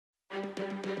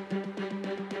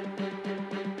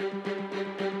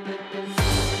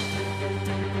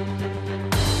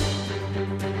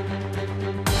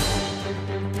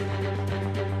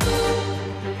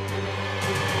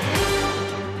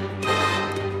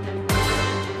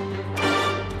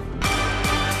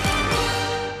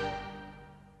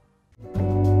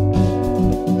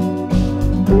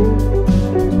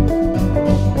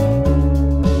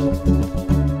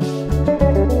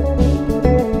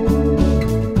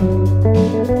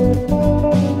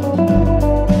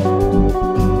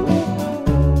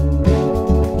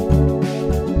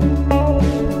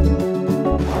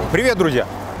друзья!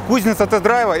 Кузница Тест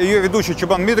Драйва и ее ведущий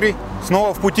Чабан Дмитрий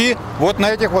снова в пути вот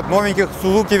на этих вот новеньких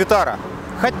Suzuki Vitara.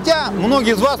 Хотя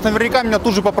многие из вас наверняка меня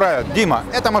тут же поправят. Дима,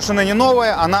 эта машина не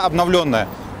новая, она обновленная.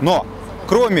 Но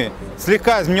кроме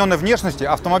слегка измененной внешности,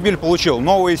 автомобиль получил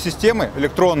новые системы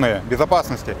электронные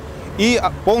безопасности и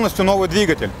полностью новый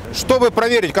двигатель. Чтобы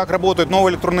проверить, как работают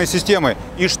новые электронные системы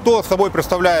и что собой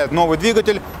представляет новый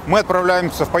двигатель, мы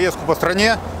отправляемся в поездку по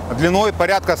стране длиной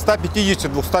порядка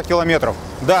 150-200 километров.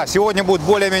 Да, сегодня будет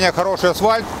более-менее хороший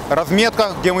асфальт,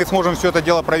 разметка, где мы сможем все это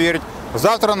дело проверить.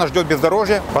 Завтра нас ждет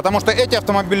бездорожье, потому что эти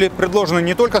автомобили предложены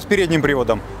не только с передним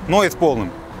приводом, но и с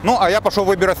полным. Ну, а я пошел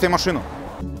выбирать себе машину.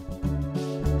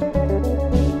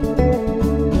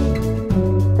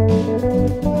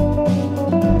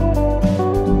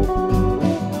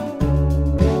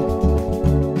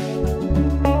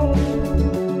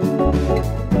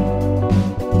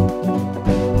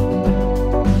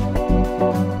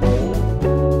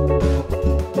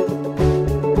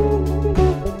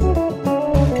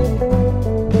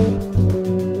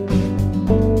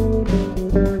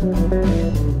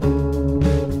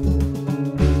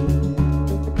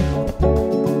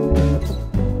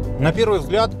 На первый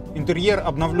взгляд интерьер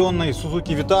обновленной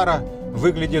Suzuki Vitara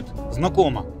выглядит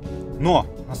знакомо, но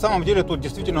на самом деле тут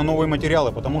действительно новые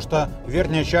материалы, потому что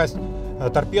верхняя часть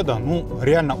торпеда, ну,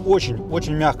 реально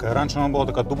очень мягкая. Раньше она была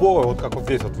такая дубовая, вот как вот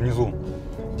здесь вот внизу.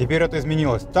 Теперь это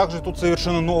изменилось. Также тут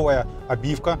совершенно новая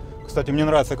обивка. Кстати, мне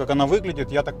нравится, как она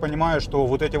выглядит. Я так понимаю, что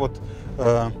вот эти вот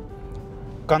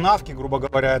канавки, грубо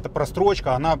говоря, это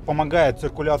прострочка, она помогает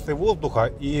циркуляции воздуха,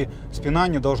 и спина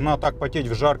не должна так потеть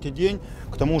в жаркий день.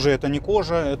 К тому же это не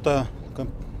кожа, это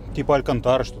типа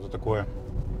алькантара, что-то такое.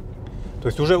 То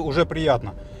есть уже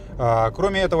приятно.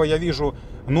 Кроме этого, я вижу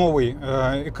новый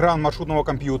экран маршрутного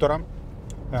компьютера.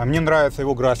 Мне нравится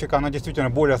его графика, она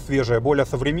действительно более свежая, более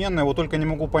современная. Вот только не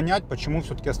могу понять, почему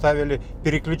все-таки оставили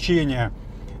переключение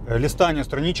листания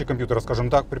страничек компьютера, скажем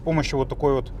так, при помощи вот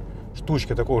такой вот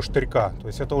штучки, такого штырька. То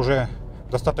есть это уже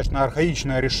достаточно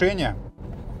архаичное решение,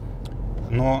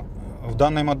 но в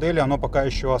данной модели оно пока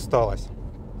еще осталось.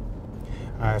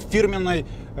 Фирменной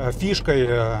фишкой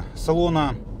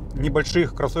салона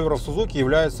небольших кроссоверов Suzuki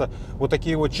являются вот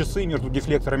такие вот часы между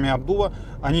дефлекторами обдува.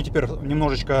 Они теперь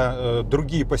немножечко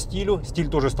другие по стилю. Стиль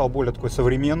тоже стал более такой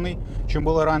современный, чем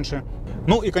было раньше.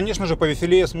 Ну и, конечно же,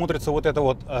 повеселее смотрится вот эта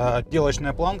вот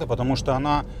отделочная планка, потому что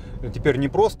она теперь не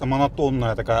просто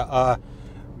монотонная такая, а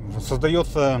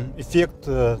создается эффект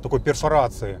такой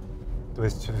перфорации. То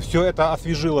есть все это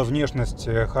освежило внешность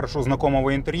хорошо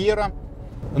знакомого интерьера.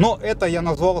 Но это я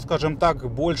назвал, скажем так,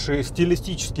 больше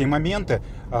стилистические моменты,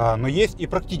 но есть и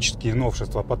практические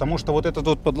новшества, потому что вот этот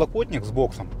вот подлокотник с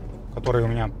боксом, который у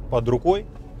меня под рукой,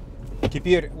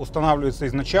 теперь устанавливается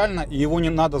изначально, и его не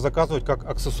надо заказывать как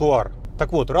аксессуар.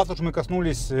 Так вот, раз уж мы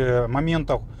коснулись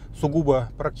моментов сугубо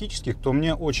практических, то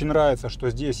мне очень нравится,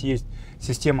 что здесь есть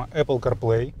система Apple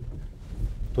CarPlay.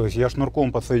 То есть я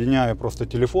шнурком подсоединяю просто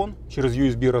телефон через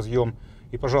USB разъем,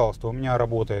 и, пожалуйста, у меня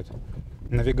работает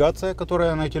навигация,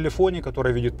 которая на телефоне,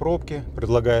 которая видит пробки,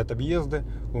 предлагает объезды.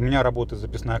 У меня работает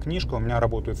записная книжка, у меня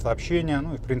работают сообщения.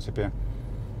 Ну и в принципе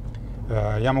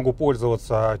я могу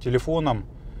пользоваться телефоном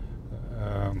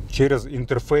через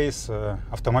интерфейс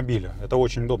автомобиля. Это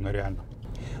очень удобно реально.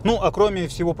 Ну а кроме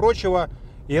всего прочего,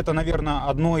 и это, наверное,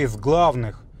 одно из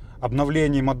главных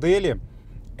обновлений модели,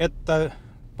 это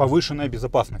повышенная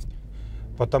безопасность.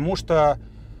 Потому что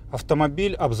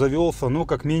автомобиль обзавелся, ну,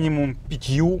 как минимум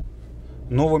 5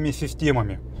 новыми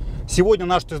системами. Сегодня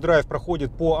наш тест-драйв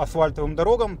проходит по асфальтовым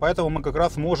дорогам, поэтому мы как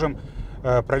раз можем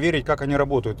проверить, как они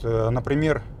работают.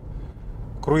 Например,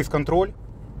 круиз-контроль,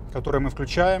 который мы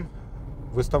включаем,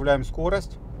 выставляем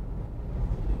скорость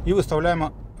и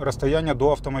выставляем расстояние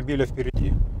до автомобиля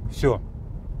впереди. Все.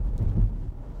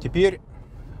 Теперь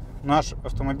наш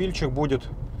автомобильчик будет,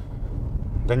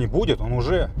 да не будет, он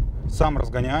уже сам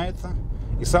разгоняется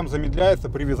и сам замедляется,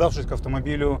 привязавшись к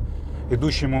автомобилю,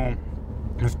 идущему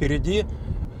впереди.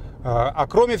 А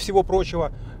кроме всего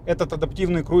прочего, этот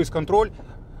адаптивный круиз-контроль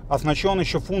оснащен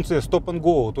еще функцией Stop and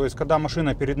Go. То есть, когда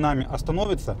машина перед нами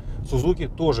остановится, Suzuki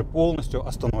тоже полностью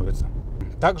остановится.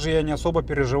 Также я не особо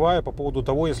переживаю по поводу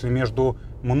того, если между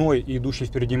мной и идущей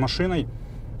впереди машиной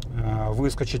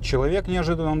выскочит человек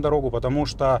неожиданно на дорогу, потому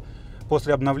что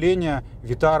после обновления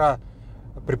Vitara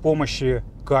при помощи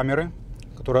камеры,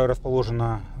 которая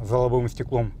расположена за лобовым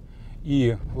стеклом,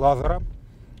 и лазера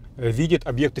видит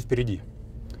объекты впереди,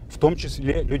 в том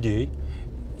числе людей.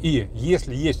 И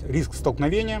если есть риск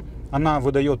столкновения, она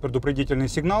выдает предупредительный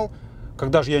сигнал.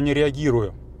 Когда же я не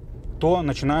реагирую, то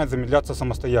начинает замедляться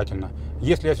самостоятельно.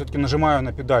 Если я все-таки нажимаю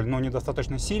на педаль, но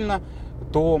недостаточно сильно,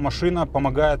 то машина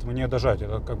помогает мне дожать.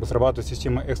 Это как бы срабатывает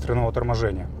система экстренного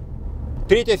торможения.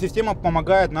 Третья система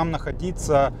помогает нам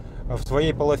находиться в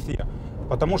своей полосе,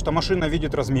 потому что машина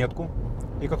видит разметку,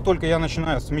 и как только я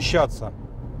начинаю смещаться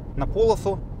на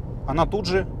полосу, она тут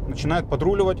же начинает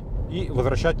подруливать и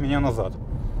возвращать меня назад.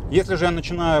 Если же я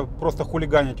начинаю просто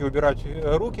хулиганить и убирать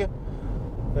руки,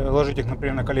 ложить их,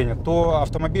 например, на колени, то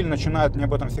автомобиль начинает мне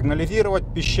об этом сигнализировать,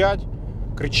 пищать,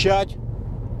 кричать,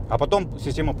 а потом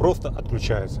система просто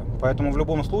отключается. Поэтому в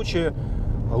любом случае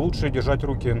лучше держать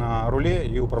руки на руле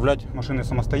и управлять машиной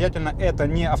самостоятельно. Это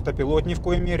не автопилот ни в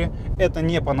коей мере, это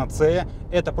не панацея,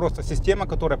 это просто система,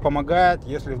 которая помогает,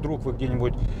 если вдруг вы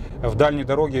где-нибудь в дальней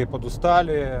дороге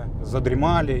подустали,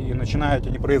 задремали и начинаете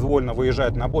непроизвольно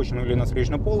выезжать на обочину или на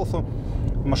встречную полосу,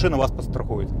 машина вас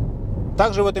подстрахует.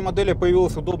 Также в этой модели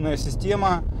появилась удобная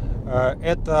система,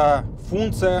 это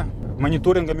функция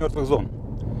мониторинга мертвых зон.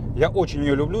 Я очень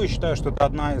ее люблю и считаю, что это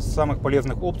одна из самых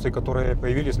полезных опций, которые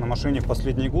появились на машине в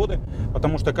последние годы,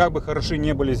 потому что как бы хороши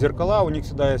не были зеркала, у них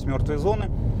всегда есть мертвые зоны.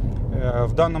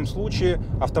 В данном случае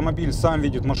автомобиль сам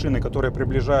видит машины, которые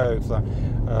приближаются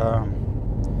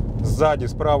сзади,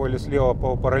 справа или слева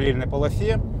по параллельной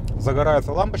полосе.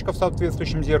 Загорается лампочка в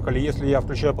соответствующем зеркале. Если я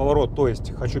включаю поворот, то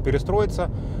есть хочу перестроиться,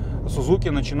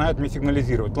 Suzuki начинает мне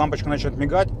сигнализировать. Лампочка начинает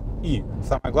мигать и,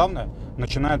 самое главное,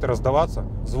 начинает раздаваться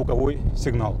звуковой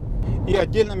сигнал. И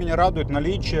отдельно меня радует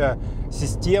наличие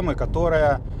системы,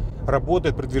 которая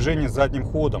работает при движении задним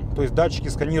ходом. То есть датчики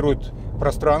сканируют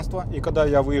пространство, и когда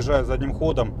я выезжаю задним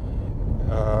ходом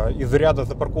из ряда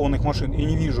запаркованных машин и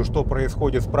не вижу, что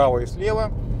происходит справа и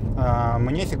слева,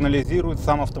 мне сигнализирует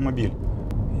сам автомобиль.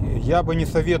 Я бы не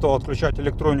советовал отключать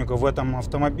электронику в этом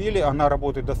автомобиле. Она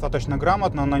работает достаточно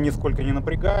грамотно, она нисколько не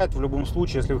напрягает. В любом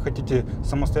случае, если вы хотите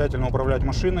самостоятельно управлять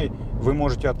машиной, вы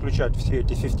можете отключать все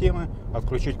эти системы,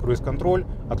 отключить круиз-контроль,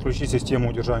 отключить систему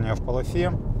удержания в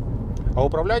полосе. А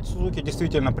управлять Suzuki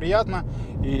действительно приятно.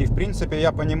 И в принципе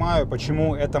я понимаю,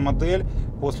 почему эта модель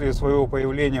после своего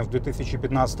появления в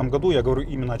 2015 году, я говорю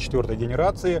именно о 4-й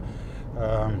генерации,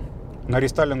 на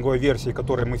рестайлинговой версии,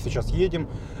 которой мы сейчас едем.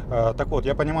 Так вот,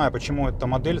 я понимаю, почему эта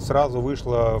модель сразу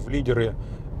вышла в лидеры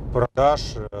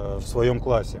продаж в своем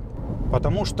классе.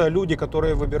 Потому что люди,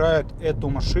 которые выбирают эту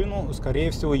машину,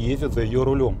 скорее всего, ездят за ее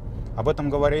рулем. Об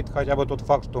этом говорит хотя бы тот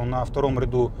факт, что на втором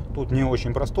ряду тут не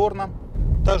очень просторно.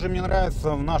 Также мне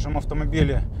нравится в нашем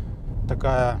автомобиле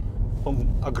такая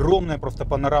огромная просто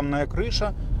панорамная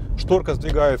крыша. Шторка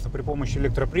сдвигается при помощи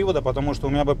электропривода, потому что у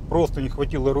меня бы просто не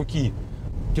хватило руки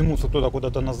тянуться туда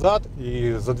куда-то назад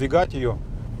и задвигать ее,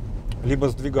 либо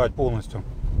сдвигать полностью.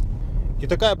 И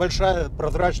такая большая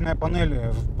прозрачная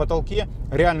панель в потолке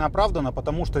реально оправдана,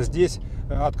 потому что здесь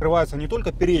открывается не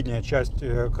только передняя часть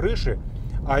крыши,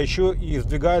 а еще и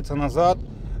сдвигается назад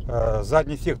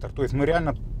задний сектор. То есть мы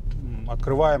реально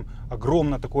открываем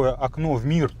огромное такое окно в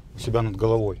мир у себя над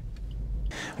головой.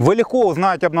 Вы легко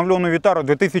узнаете обновленную Витару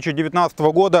 2019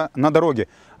 года на дороге.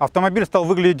 Автомобиль стал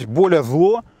выглядеть более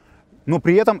зло, но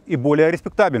при этом и более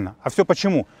респектабельно. А все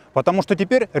почему? Потому что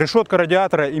теперь решетка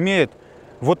радиатора имеет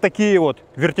вот такие вот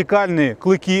вертикальные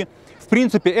клыки. В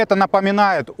принципе, это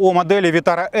напоминает о модели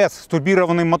Vitara S с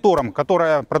турбированным мотором,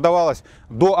 которая продавалась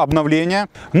до обновления.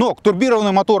 Но к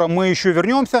турбированным моторам мы еще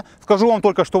вернемся. Скажу вам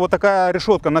только, что вот такая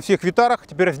решетка на всех Витарах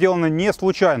теперь сделана не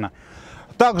случайно.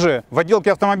 Также в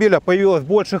отделке автомобиля появилось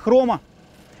больше хрома,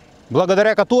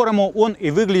 благодаря которому он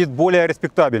и выглядит более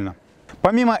респектабельно.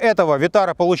 Помимо этого,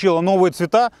 Витара получила новые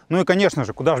цвета, ну и, конечно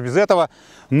же, куда же без этого,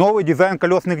 новый дизайн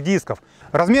колесных дисков.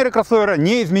 Размеры кроссовера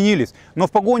не изменились, но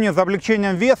в погоне за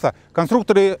облегчением веса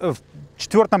конструкторы в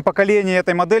 4-м поколении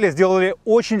этой модели сделали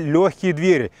очень легкие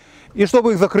двери. И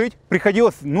чтобы их закрыть,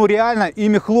 приходилось, ну, реально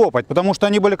ими хлопать, потому что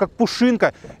они были как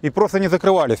пушинка и просто не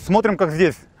закрывались. Смотрим, как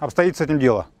здесь обстоит с этим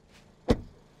дело.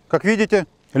 Как видите,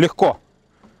 легко.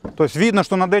 То есть видно,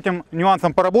 что над этим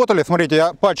нюансом поработали. Смотрите,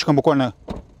 я пальчиком буквально...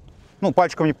 Ну,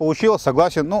 пальчиком не получилось,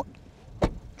 согласен. Ну,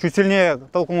 чуть сильнее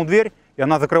толкнул дверь, и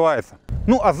она закрывается.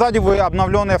 Ну, а сзади вы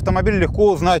обновленный автомобиль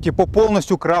легко узнаете по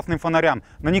полностью красным фонарям.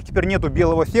 На них теперь нету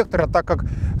белого сектора, так как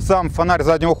сам фонарь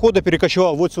заднего хода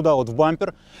перекочевал вот сюда, вот в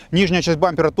бампер. Нижняя часть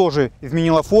бампера тоже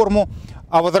изменила форму.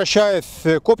 А возвращаясь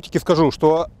к оптике, скажу,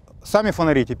 что сами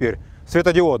фонари теперь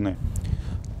светодиодные.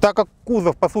 Так как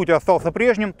кузов, по сути, остался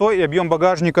прежним, то и объем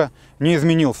багажника не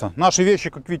изменился. Наши вещи,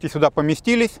 как видите, сюда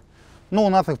поместились. Но у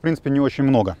нас их, в принципе, не очень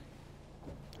много.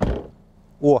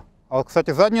 О, а вот,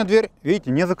 кстати, задняя дверь,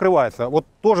 видите, не закрывается. Вот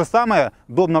то же самое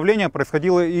до обновления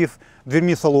происходило и с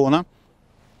дверьми салона.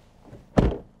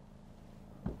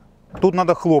 Тут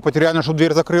надо хлопать, реально, чтобы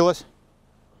дверь закрылась.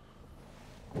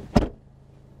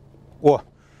 О,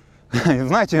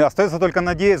 знаете, остается только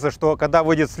надеяться, что когда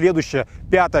выйдет следующая,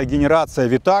 5-я генерация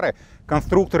Витары,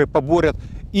 конструкторы поборят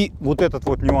и вот этот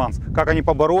вот нюанс, как они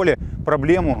побороли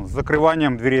проблему с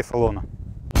закрыванием дверей салона.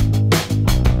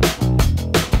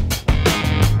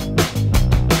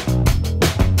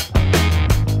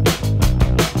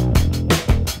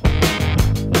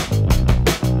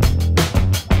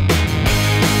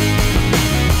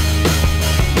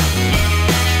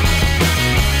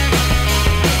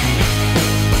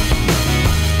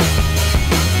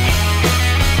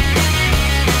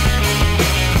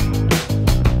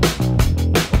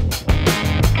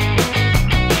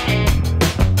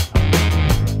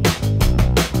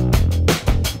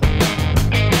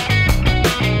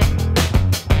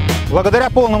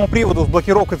 Благодаря полному приводу с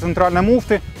блокировкой центральной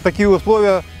муфты в такие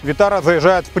условия Витара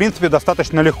заезжает в принципе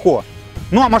достаточно легко.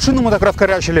 Ну а машину мы так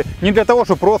раскорячили не для того,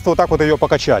 чтобы просто вот так вот ее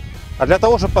покачать, а для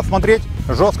того, чтобы посмотреть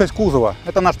жесткость кузова.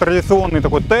 Это наш традиционный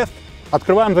такой тест.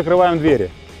 Открываем, закрываем двери.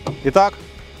 Итак,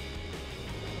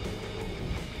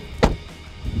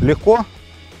 легко.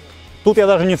 Тут я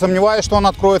даже не сомневаюсь, что он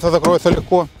откроется, закроется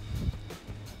легко.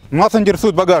 Нас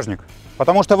интересует багажник.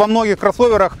 Потому что во многих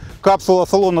кроссоверах капсула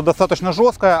салона достаточно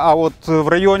жесткая, а вот в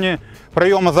районе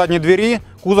проема задней двери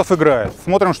кузов играет.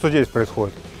 Смотрим, что здесь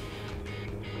происходит.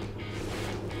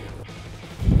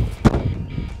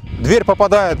 Дверь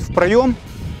попадает в проем,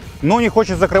 но не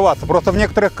хочет закрываться. Просто в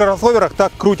некоторых кроссоверах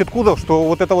так крутит кузов, что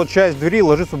вот эта вот часть двери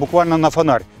ложится буквально на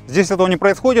фонарь. Здесь этого не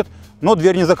происходит, но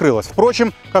дверь не закрылась.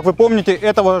 Впрочем, как вы помните,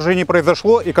 этого же не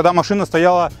произошло, и когда машина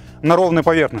стояла на ровной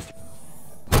поверхности.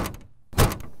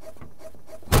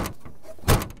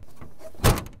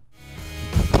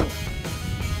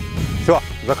 Все,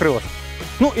 закрылось.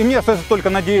 Ну и мне остается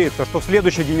только надеяться, что в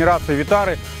следующей генерации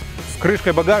Витары с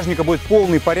крышкой багажника будет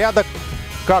полный порядок,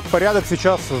 как порядок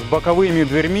сейчас с боковыми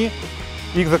дверьми.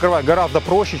 Их закрывать гораздо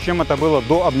проще, чем это было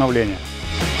до обновления.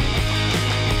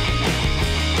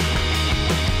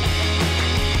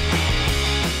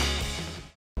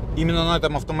 Именно на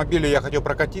этом автомобиле я хотел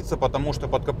прокатиться, потому что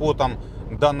под капотом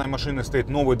данной машины стоит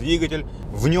новый двигатель.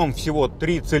 В нем всего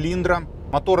 3 цилиндра.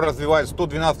 Мотор развивает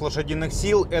 112 лошадиных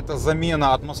сил. Это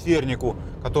замена атмосфернику,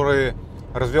 который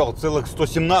развивал целых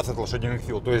 117 лошадиных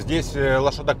сил. То есть здесь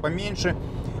лошадок поменьше.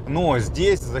 Но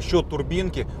здесь за счет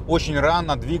турбинки очень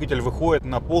рано двигатель выходит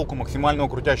на полку максимального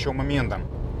крутящего момента.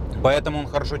 Поэтому он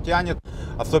хорошо тянет.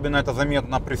 Особенно это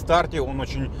заметно при старте. Он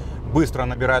очень быстро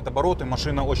набирает обороты.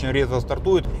 Машина очень резко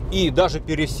стартует. И даже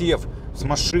пересев с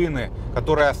машины,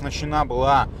 которая оснащена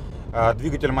была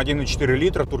двигателем 1,4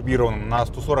 литра турбированным на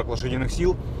 140 лошадиных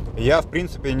сил, я в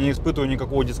принципе не испытываю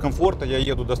никакого дискомфорта, я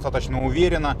еду достаточно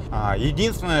уверенно.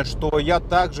 Единственное, что я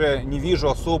также не вижу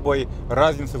особой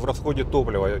разницы в расходе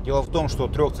топлива. Дело в том, что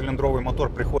трехцилиндровый мотор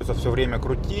приходится все время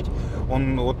крутить,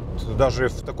 он вот даже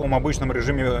в таком обычном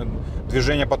режиме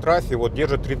движения по трассе вот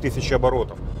держит 3000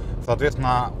 оборотов.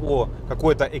 Соответственно, о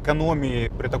какой-то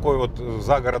экономии при такой вот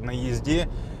загородной езде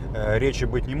речи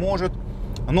быть не может.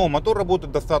 Но мотор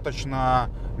работает достаточно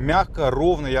мягко,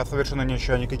 ровно, я совершенно не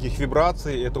ощущаю никаких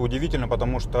вибраций. Это удивительно,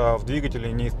 потому что в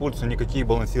двигателе не используются никакие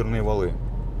балансирные валы.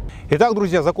 Итак,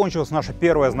 друзья, закончилось наше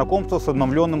первое знакомство с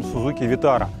обновленным Suzuki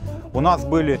Vitara. У нас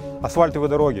были асфальтовые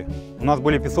дороги, у нас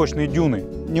были песочные дюны.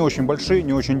 Не очень большие,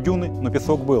 не очень дюны, но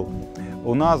песок был.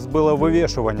 У нас было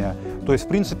вывешивание. То есть, в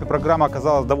принципе, программа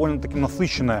оказалась довольно-таки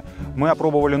насыщенная. Мы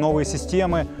опробовали новые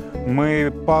системы,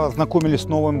 мы познакомились с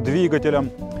новым двигателем,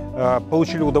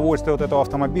 получили удовольствие от этого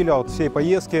автомобиля, от всей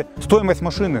поездки. Стоимость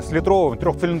машины с литровым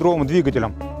трехцилиндровым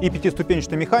двигателем и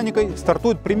 5-ступенчатой механикой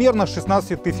стартует примерно с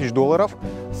 16 тысяч долларов.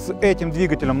 С этим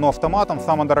двигателем, но автоматом,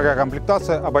 самая дорогая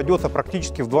комплектация обойдется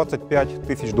практически в 25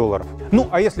 тысяч долларов. Ну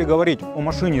а если говорить о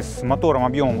машине с мотором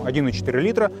объемом 1,4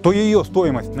 литра, то ее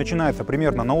стоимость начинается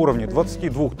примерно на уровне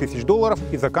 22 тысяч долларов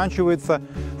и заканчивается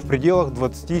в пределах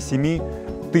 27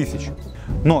 тысяч.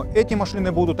 Но эти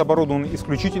машины будут оборудованы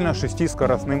исключительно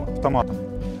 6-скоростным автоматом.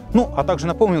 Ну, а также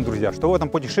напомню, друзья, что в этом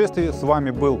путешествии с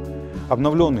вами был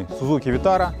обновленный Suzuki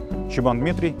Vitara, Чабан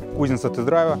Дмитрий, Кузница Тест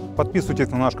Драйва.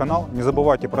 Подписывайтесь на наш канал, не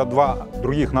забывайте про 2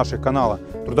 других наших канала: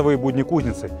 Трудовые будни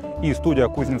кузницы и студия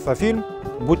Кузница Фильм.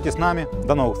 Будьте с нами,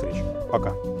 до новых встреч,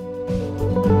 пока!